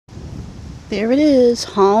There it is,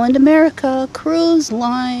 Holland, America, cruise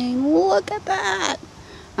line. Look at that.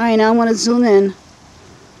 Alright, now I want to zoom in.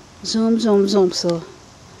 Zoom, zoom, zoom. So,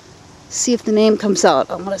 see if the name comes out.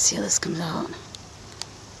 I want to see how this comes out.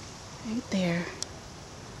 Right there.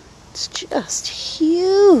 It's just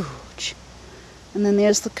huge. And then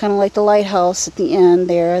there's the kind of like the lighthouse at the end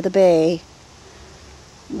there, the bay.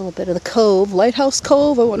 A little bit of the cove, Lighthouse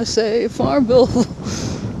Cove, I want to say, Farmville.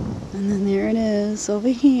 And then there it is over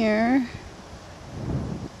here.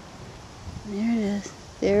 There it is.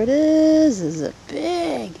 There it is. This is a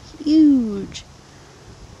big, huge.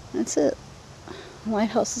 That's it. The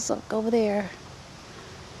lighthouse is up over there.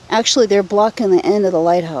 Actually, they're blocking the end of the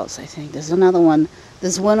lighthouse, I think. There's another one.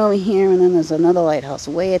 There's one over here, and then there's another lighthouse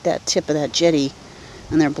way at that tip of that jetty.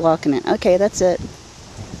 And they're blocking it. Okay, that's it.